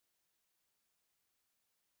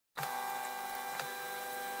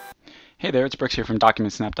Hey there, it's Brooks here from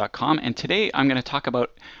DocumentSnap.com, and today I'm going to talk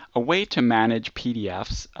about a way to manage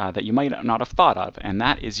PDFs that you might not have thought of, and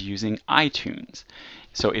that is using iTunes.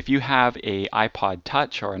 So if you have a iPod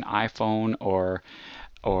Touch or an iPhone or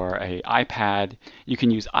an iPad, you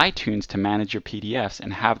can use iTunes to manage your PDFs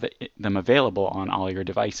and have them available on all your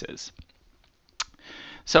devices.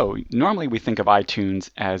 So normally we think of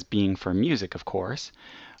iTunes as being for music, of course,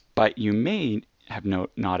 but you may have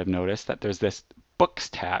not have noticed that there's this Books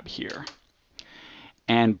tab here.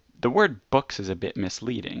 And the word books is a bit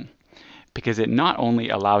misleading because it not only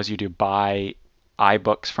allows you to buy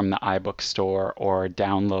iBooks from the iBook store or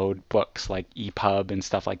download books like EPUB and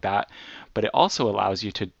stuff like that, but it also allows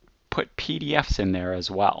you to put PDFs in there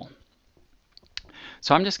as well.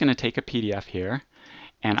 So I'm just going to take a PDF here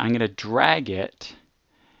and I'm going to drag it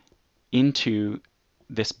into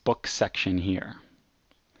this book section here.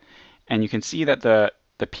 And you can see that the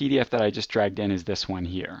PDF that I just dragged in is this one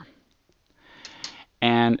here.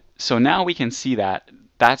 And so now we can see that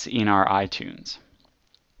that's in our iTunes.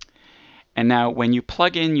 And now when you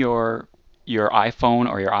plug in your iPhone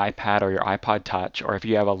or your iPad or your iPod Touch, or if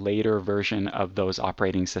you have a later version of those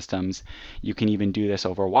operating systems, you can even do this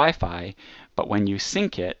over Wi-Fi. But when you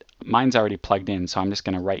sync it, mine's already plugged in, so I'm just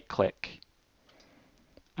going to right-click.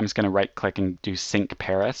 I'm just going to right-click and do Sync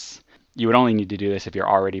Paris. You would only need to do this if you're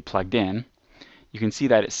already plugged in. You can see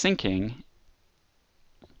that it's syncing.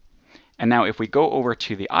 And now if we go over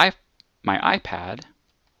to my iPad,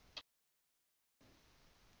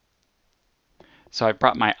 so I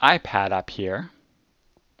brought my iPad up here.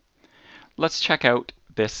 Let's check out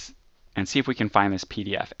this and see if we can find this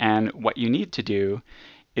PDF. And what you need to do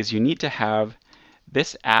is you need to have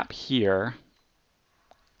this app here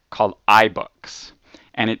called iBooks.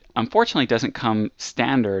 And it unfortunately doesn't come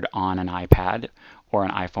standard on an iPad or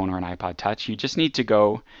an iPhone or an iPod Touch. You just need to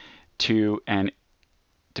go to, and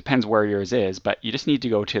depends where yours is, but you just need to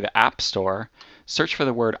go to the App Store, search for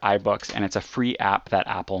the word iBooks, and it's a free app that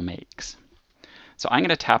Apple makes. So I'm going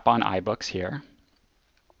to tap on iBooks here.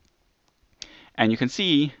 And you can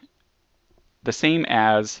see the same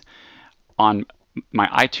as on my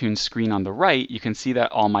iTunes screen on the right, you can see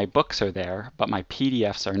that all my books are there, but my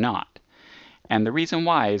PDFs are not. And the reason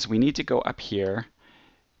why is we need to go up here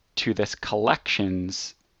to this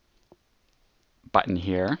Collections button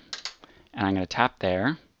here, and I'm going to tap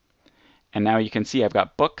there. And now you can see I've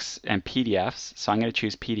got books and PDFs, so I'm going to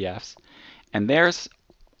choose PDFs. And there's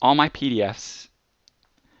all my PDFs,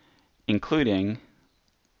 including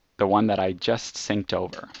the one that I just synced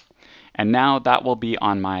over. And now that will be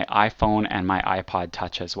on my iPhone and my iPod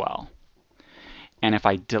Touch as well. And if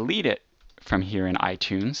I delete it from here in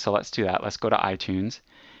iTunes, so let's do that. Let's go to iTunes,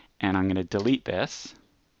 and I'm going to delete this.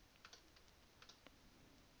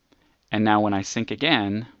 And now when I sync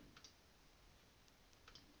again,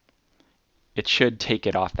 it should take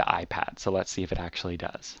it off the iPad. So let's see if it actually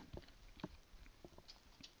does.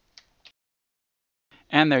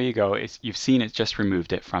 And there you go. You've seen it just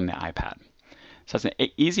removed it from the iPad. So it's an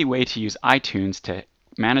easy way to use iTunes to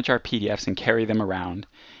manage our PDFs and carry them around.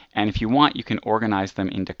 And if you want, you can organize them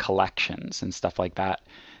into collections and stuff like that.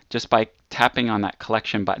 Just by tapping on that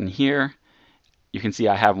collection button here, you can see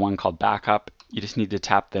I have one called Backup. You just need to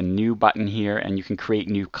tap the New button here, and you can create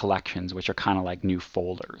new collections, which are kind of like new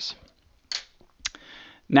folders.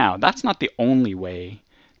 Now, that's not the only way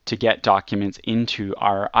to get documents into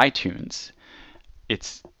our iTunes.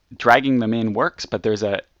 It's dragging them in works, but there's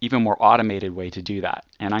an even more automated way to do that,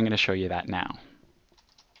 and I'm going to show you that now.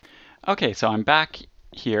 Okay, so I'm back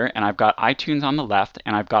here, and I've got iTunes on the left,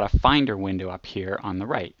 and I've got a Finder window up here on the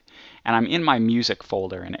right. And I'm in my music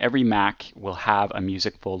folder, and every Mac will have a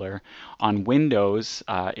music folder. On Windows,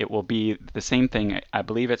 it will be the same thing. I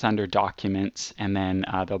believe it's under Documents, and then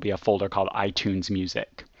there'll be a folder called iTunes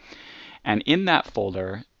Music. And in that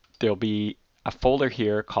folder, there'll be a folder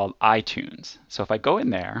here called iTunes. So if I go in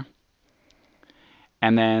there,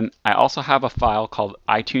 and then I also have a file called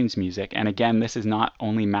iTunes Music, and again, this is not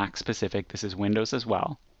only Mac specific, this is Windows as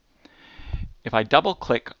well. If I double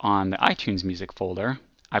click on the iTunes Music folder,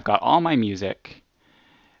 I've got all my music,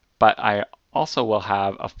 but I also will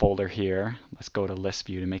have a folder here. Let's go to List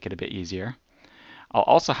View to make it a bit easier. I'll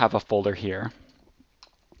also have a folder here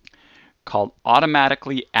called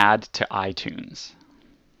Automatically Add to iTunes.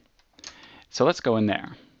 So let's go in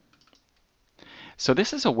there. So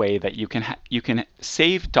this is a way that you can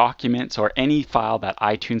save documents or any file that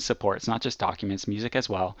iTunes supports, not just documents, music as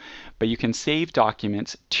well, but you can save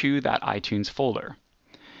documents to that iTunes folder.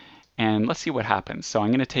 And let's see what happens. So I'm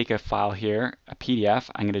going to take a file here, a PDF.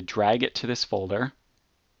 I'm going to drag it to this folder.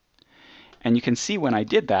 And you can see when I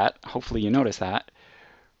did that, hopefully you notice that,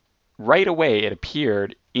 right away it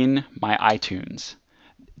appeared in my iTunes,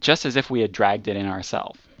 just as if we had dragged it in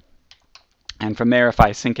ourselves. And from there, if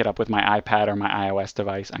I sync it up with my iPad or my iOS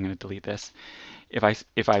device, I'm going to delete this. If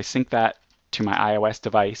I sync that to my iOS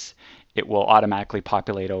device, it will automatically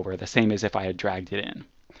populate over, the same as if I had dragged it in.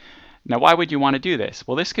 Now, why would you want to do this?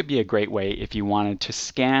 Well, this could be a great way if you wanted to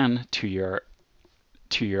scan to your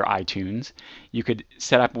iTunes. You could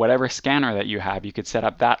set up whatever scanner that you have. You could set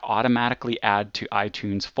up that automatically add to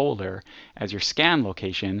iTunes folder as your scan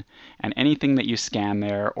location, and anything that you scan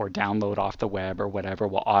there or download off the web or whatever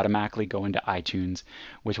will automatically go into iTunes,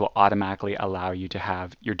 which will automatically allow you to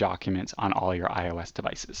have your documents on all your iOS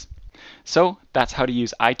devices. So that's how to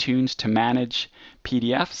use iTunes to manage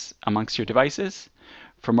PDFs amongst your devices.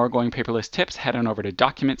 For more going paperless tips, head on over to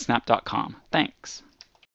DocumentSnap.com. Thanks.